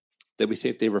that we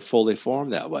think they were fully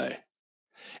formed that way.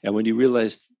 And when you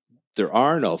realize there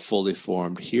are no fully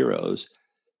formed heroes,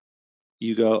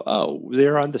 you go, oh,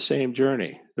 they're on the same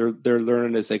journey. They're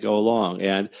learning as they go along.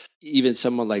 And even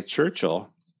someone like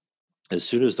Churchill, as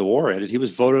soon as the war ended, he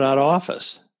was voted out of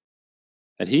office.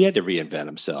 And he had to reinvent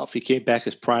himself. He came back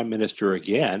as prime minister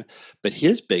again, but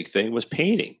his big thing was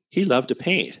painting. He loved to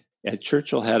paint. And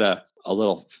Churchill had a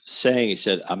little saying. He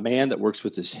said, a man that works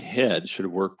with his head should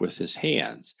work with his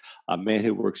hands. A man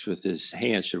who works with his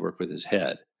hands should work with his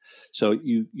head. So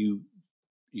you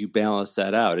balance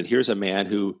that out. And here's a man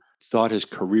who thought his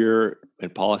career in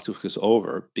politics was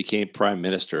over, became prime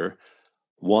minister,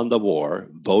 won the war,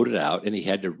 voted out, and he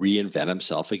had to reinvent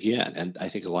himself again. And I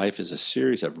think life is a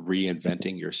series of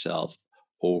reinventing yourself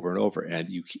over and over. And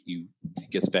you it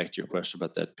gets back to your question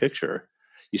about that picture.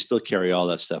 You still carry all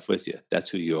that stuff with you. That's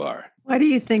who you are. why do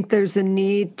you think there's a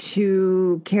need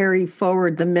to carry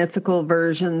forward the mythical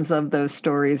versions of those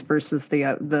stories versus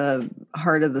the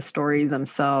heart of the story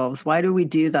themselves? Why do we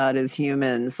do that as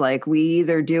humans? Like we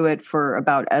either do it for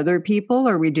about other people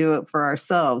or we do it for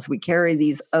ourselves. We carry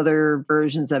these other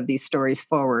versions of these stories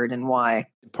forward, and why?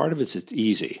 Part of it's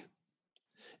easy.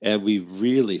 And we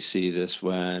really see this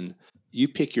when you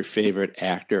pick your favorite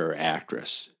actor or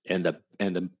actress and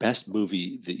the best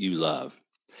movie that you love.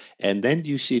 And then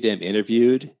you see them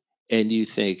interviewed and you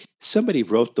think somebody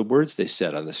wrote the words they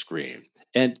said on the screen.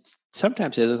 And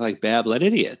sometimes they look like babbling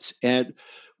idiots. And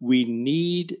we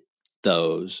need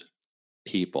those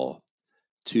people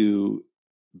to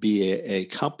be a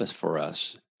compass for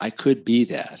us. I could be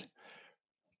that.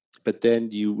 But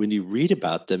then when you read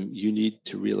about them, you need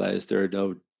to realize they're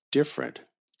no different.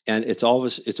 And it's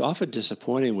often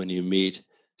disappointing when you meet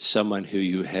someone who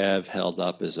you have held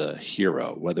up as a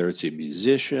hero, whether it's a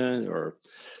musician or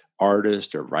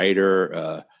artist or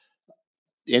writer,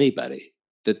 anybody,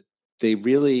 that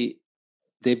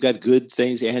they've got good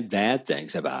things and bad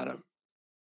things about them.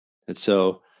 And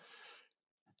so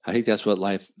I think that's what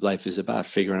life is about,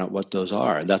 figuring out what those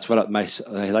are. And that's what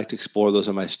I like to explore those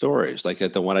in my stories. Like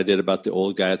the one I did about the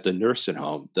old guy at the nursing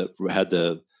home that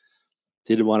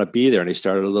didn't want to be there. And he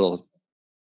started a little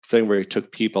thing where he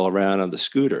took people around on the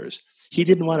scooters. He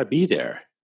didn't want to be there.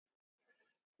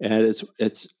 And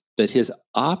but his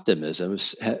optimism,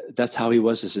 that's how he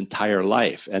was his entire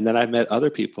life. And then I've met other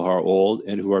people who are old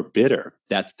and who are bitter.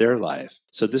 That's their life.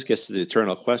 So this gets to the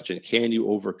eternal question: can you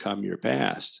overcome your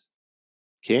past?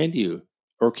 Can you,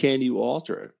 or can you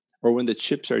alter it? Or when the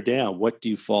chips are down, what do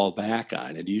you fall back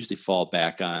on? And you usually fall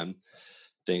back on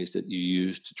things that you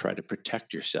use to try to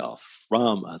protect yourself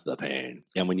from the pain.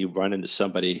 And when you run into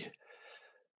somebody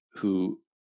who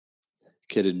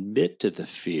can admit to the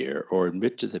fear or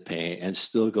admit to the pain and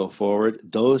still go forward,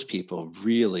 those people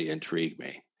really intrigue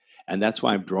me. And that's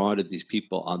why I'm drawn to these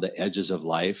people on the edges of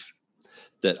life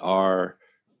that are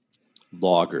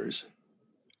loggers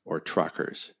or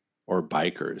truckers or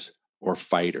bikers or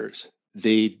fighters.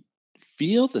 They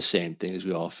feel the same things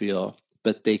we all feel,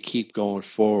 but they keep going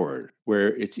forward,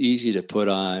 where it's easy to put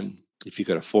on, if you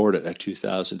could afford it, a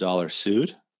 $2,000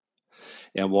 suit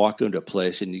and walk into a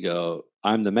place and you go,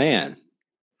 I'm the man.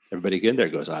 Everybody in there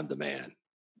goes, I'm the man.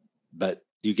 But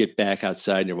you get back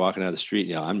outside and you're walking down the street and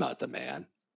you know, I'm not the man.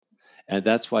 And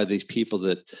that's why these people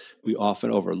that we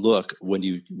often overlook, when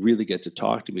you really get to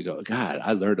talk to them, you go, God,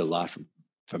 I learned a lot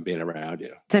from being around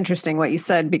you. It's interesting what you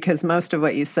said, because most of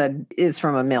what you said is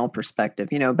from a male perspective,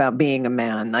 about being a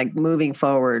man, like moving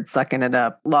forward, sucking it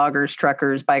up, loggers,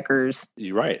 truckers, bikers.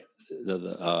 You're right.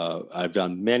 I've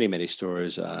done many, many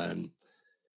stories on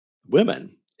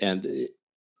women, and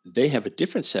they have a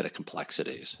different set of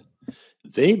complexities.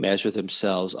 They measure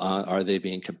themselves on, are they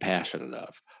being compassionate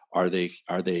enough? Are they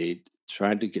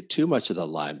trying to get too much of the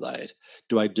limelight?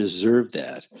 Do I deserve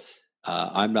that?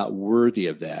 I'm not worthy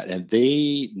of that. And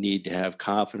they need to have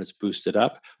confidence boosted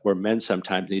up, where men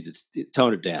sometimes need to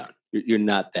tone it down. You're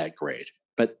not that great.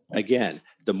 But again,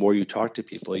 the more you talk to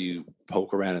people, you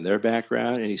poke around in their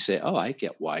background and you say, oh, I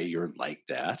get why you're like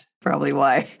that. Probably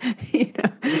why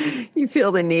you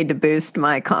feel the need to boost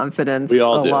my confidence We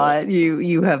all a do. lot.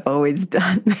 You have always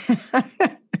done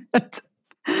that.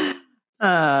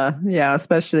 Yeah,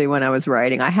 especially when I was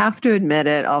writing. I have to admit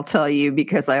it, I'll tell you,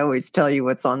 because I always tell you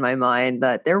what's on my mind,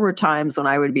 that there were times when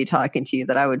I would be talking to you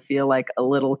that I would feel like a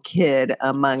little kid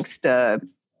amongst a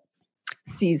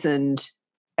seasoned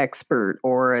expert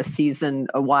or a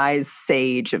wise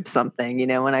sage of something,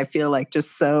 when I feel like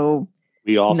just so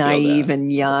We all naive feel that.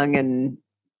 and young and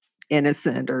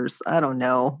innocent, or I don't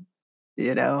know.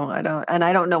 I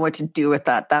don't know what to do with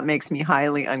that. That makes me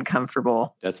highly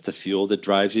uncomfortable. That's the fuel that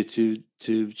drives you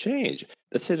to change.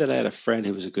 Let's say that I had a friend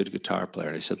who was a good guitar player,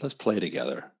 and he said, let's play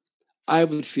together. I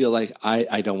would feel like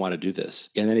I don't want to do this.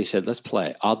 And then he said, let's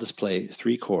play. I'll just play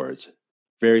 3 chords.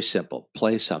 Very simple.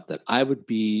 Play something. I would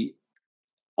be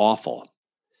awful.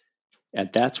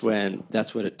 And that's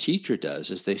what a teacher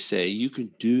does, is they say, you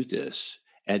can do this.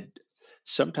 And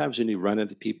sometimes when you run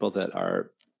into people that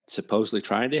are supposedly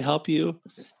trying to help you,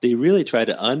 they really try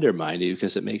to undermine you,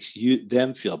 because it makes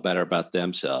them feel better about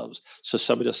themselves. So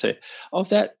somebody will say, oh,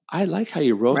 I like how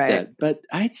you wrote that, but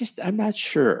I'm not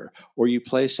sure. Or you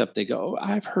play something, go, oh,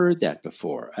 I've heard that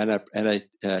before. And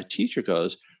a teacher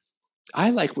goes,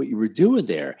 I like what you were doing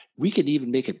there. We can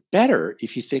even make it better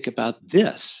if you think about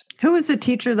this. Who was the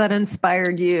teacher that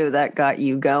inspired you, that got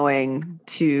you going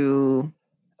to?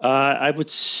 I would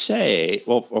say,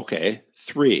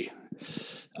 3.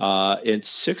 In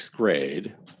 6th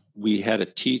grade, we had a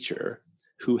teacher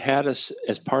who had us,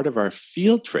 as part of our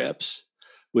field trips,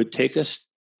 would take us.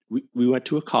 We went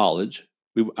to a college.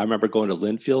 I remember going to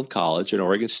Linfield College in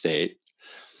Oregon State.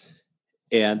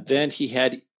 And then he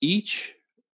had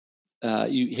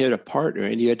you had a partner,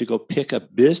 and you had to go pick a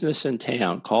business in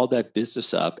town, call that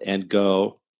business up, and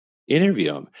go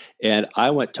interview them. And I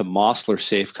went to Mossler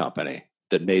Safe Company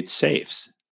that made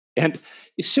safes. And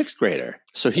he's 6th grader.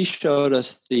 So he showed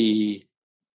us the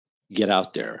get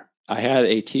out there. I had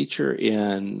a teacher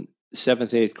in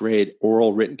 7th, 8th grade,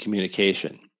 oral written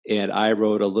communication. And I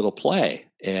wrote a little play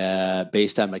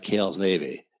based on McHale's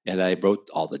Navy. And I wrote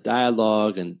all the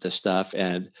dialogue and the stuff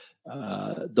and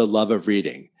the love of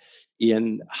reading.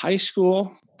 In high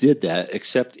school, did that,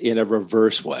 except in a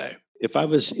reverse way. If I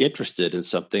was interested in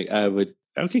something, I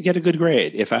could get a good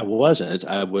grade. If I wasn't,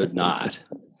 I would not.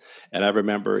 And I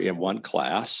remember in one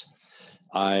class,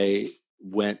 I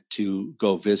went to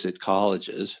go visit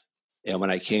colleges. And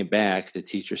when I came back, the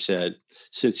teacher said,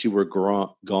 since you were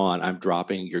gone, I'm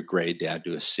dropping your grade down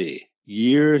to a C.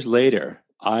 Years later,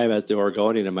 I'm at the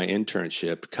Oregonian in my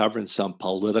internship covering some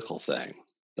political thing,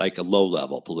 like a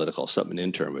low-level political, something an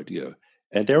intern would do.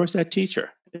 And there was that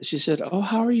teacher. And she said, oh,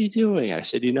 how are you doing? I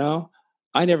said,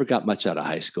 I never got much out of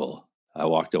high school. I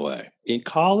walked away. In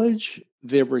college,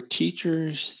 there were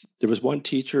teachers. There was one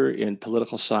teacher in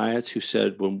political science who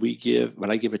said,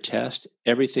 when I give a test,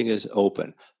 everything is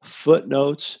open.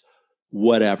 Footnotes,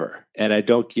 whatever. And I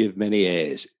don't give many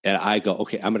A's. And I go,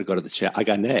 okay, I'm going to go to the chat. I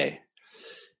got an A.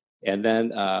 And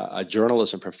then a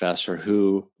journalism professor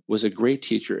who was a great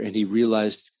teacher, and he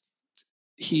realized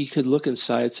he could look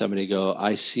inside somebody and go,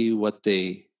 I see what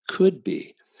they could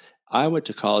be. I went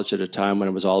to college at a time when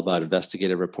it was all about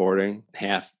investigative reporting,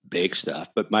 half-baked stuff.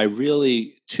 But my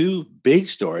really 2 big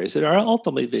stories that are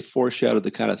ultimately, they foreshadowed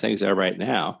the kind of things I write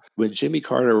now. When Jimmy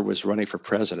Carter was running for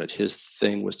president, his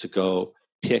thing was to go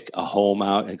pick a home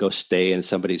out and go stay in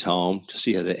somebody's home to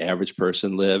see how the average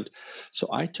person lived. So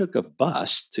I took a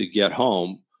bus to get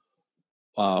home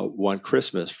one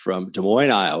Christmas from Des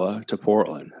Moines, Iowa to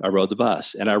Portland. I rode the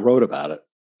bus and I wrote about it.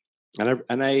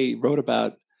 And I wrote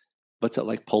about what's it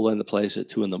like pulling the place at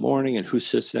 2 a.m. and who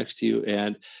sits next to you.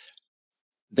 And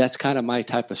that's kind of my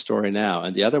type of story now.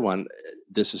 And the other one,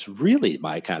 this is really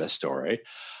my kind of story.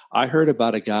 I heard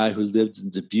about a guy who lived in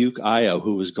Dubuque, Iowa,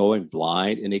 who was going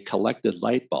blind and he collected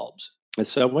light bulbs. And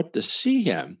so I went to see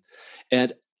him.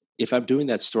 And if I'm doing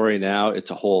that story now,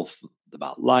 it's a whole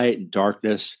about light and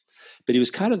darkness. But he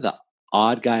was kind of the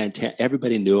odd guy in town.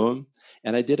 Everybody knew him.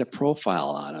 And I did a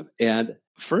profile on him. And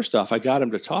first off, I got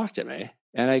him to talk to me.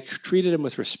 And I treated him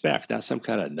with respect, not some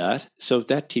kind of nut. So if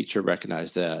that teacher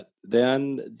recognized that,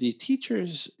 then the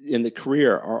teachers in the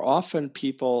career are often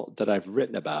people that I've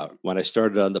written about. When I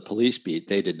started on the police beat,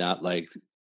 they did not like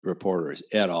reporters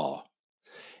at all.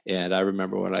 And I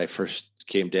remember when I first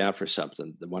came down for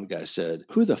something, the one guy said,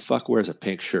 "Who the fuck wears a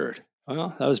pink shirt?"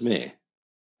 Well, that was me.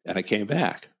 And I came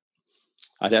back.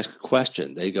 I'd ask a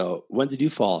question. They go, "When did you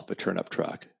fall off a turnip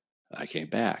truck?" I came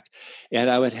back. And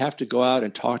I would have to go out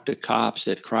and talk to cops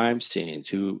at crime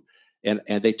scenes and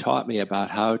they taught me about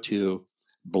how to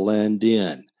blend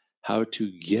in, how to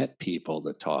get people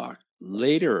to talk.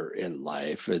 Later in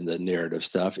life, in the narrative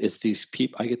stuff, it's these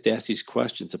people, I get to ask these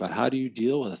questions about how do you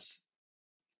deal with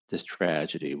this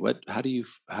tragedy? What's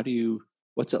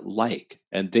it like?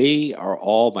 And they are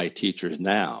all my teachers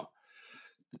now,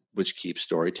 which keeps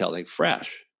storytelling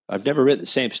fresh. I've never written the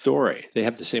same story. They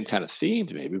have the same kind of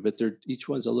themes maybe, but each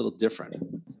one's a little different.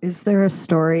 Is there a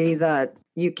story that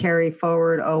you carry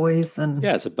forward always?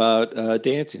 Yeah, it's about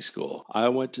dancing school. I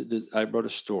wrote a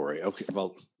story. Okay,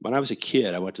 well, when I was a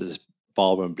kid, I went to this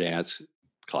ballroom dance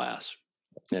class.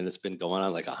 And it's been going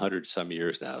on like 100 some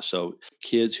years now. So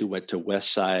kids who went to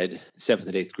West Side, 7th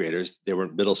and 8th graders, they were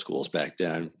in middle schools back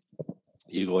then.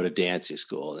 You go to dancing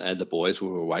school, and the boys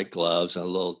would wear white gloves and a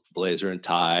little blazer and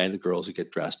tie, and the girls would get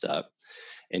dressed up,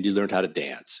 and you learned how to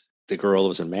dance. The girl that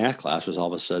was in math class was all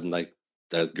of a sudden like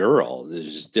the girl. It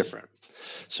was just different.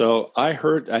 So I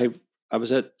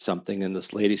was at something, and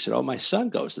this lady said, "Oh, my son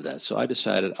goes to that." So I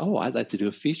decided, I'd like to do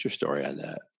a feature story on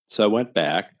that. So I went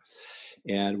back,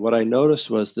 and what I noticed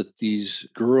was that these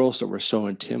girls that were so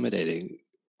intimidating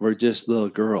were just little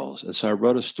girls. And so I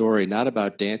wrote a story, not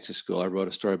about dancing school. I wrote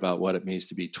a story about what it means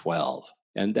to be 12.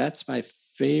 And that's my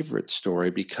favorite story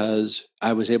because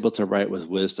I was able to write with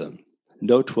wisdom.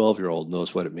 No 12-year-old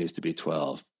knows what it means to be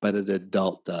 12, but an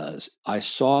adult does. I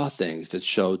saw things that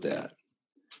showed that.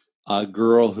 A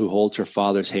girl who holds her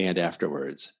father's hand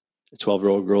afterwards. A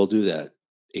 12-year-old girl will do that.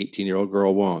 18-year-old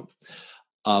girl won't.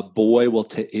 A boy will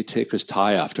take his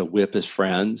tie off to whip his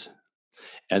friends.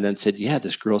 And then said, "Yeah,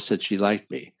 this girl said she liked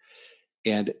me."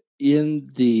 And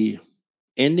in the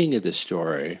ending of the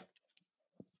story,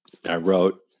 I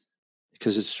wrote,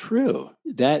 because it's true,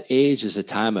 that age is a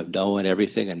time of knowing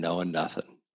everything and knowing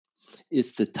nothing.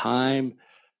 It's the time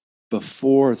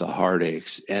before the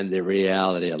heartaches and the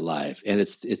reality of life. And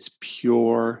it's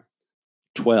pure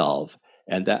 12.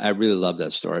 And I really love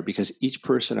that story because each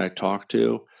person I talked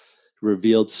to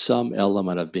revealed some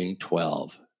element of being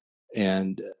 12.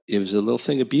 And it was a little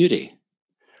thing of beauty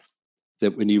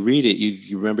that when you read it,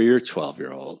 you remember your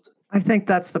 12-year-old. I think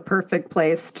that's the perfect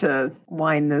place to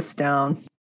wind this down.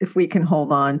 If we can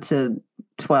hold on to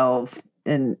 12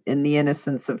 in the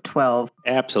innocence of 12.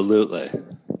 Absolutely.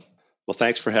 Well,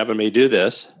 thanks for having me do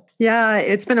this. Yeah,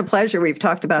 it's been a pleasure. We've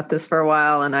talked about this for a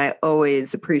while, and I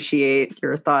always appreciate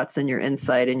your thoughts and your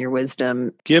insight and your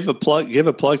wisdom. Give a plug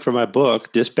for my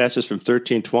book, Dispatches from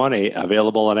 1320,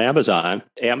 available on Amazon.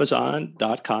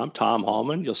 Amazon.com, Tom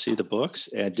Hallman. You'll see the books.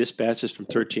 And Dispatches from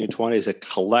 1320 is a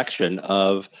collection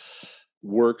of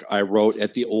work I wrote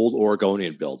at the old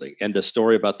Oregonian building. And the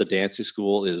story about the dancing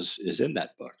school is in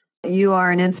that book. You are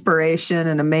an inspiration,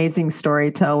 an amazing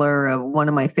storyteller, one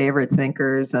of my favorite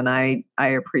thinkers, and I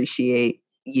appreciate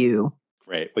you.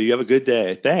 Great. Well, you have a good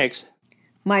day. Thanks.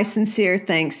 My sincere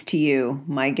thanks to you,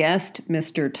 my guest,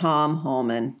 Mr. Tom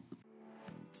Hallman.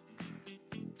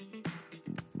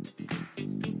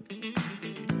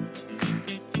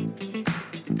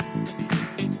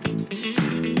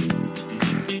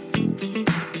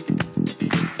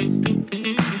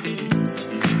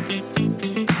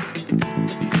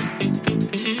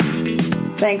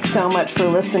 Thanks so much for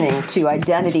listening to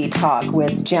Identity Talk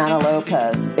with Jana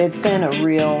Lopez. It's been a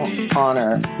real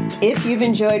honor. If you've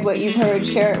enjoyed what you've heard,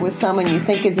 share it with someone you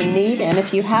think is in need. And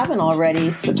if you haven't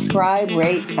already, subscribe,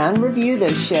 rate, and review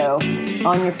this show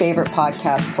on your favorite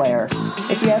podcast player.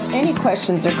 If you have any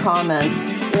questions or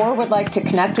comments or would like to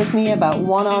connect with me about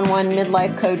one-on-one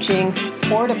midlife coaching,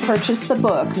 or to purchase the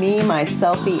book, Me, My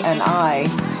Selfie, and I,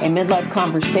 a midlife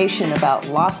conversation about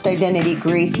lost identity,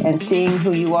 grief, and seeing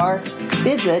who you are,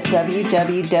 visit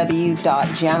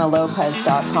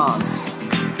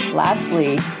www.janalopez.com.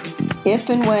 Lastly, if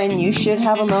and when you should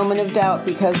have a moment of doubt,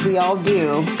 because we all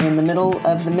do, in the middle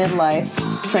of the midlife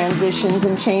transitions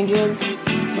and changes,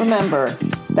 remember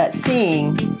that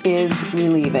seeing is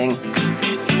relieving.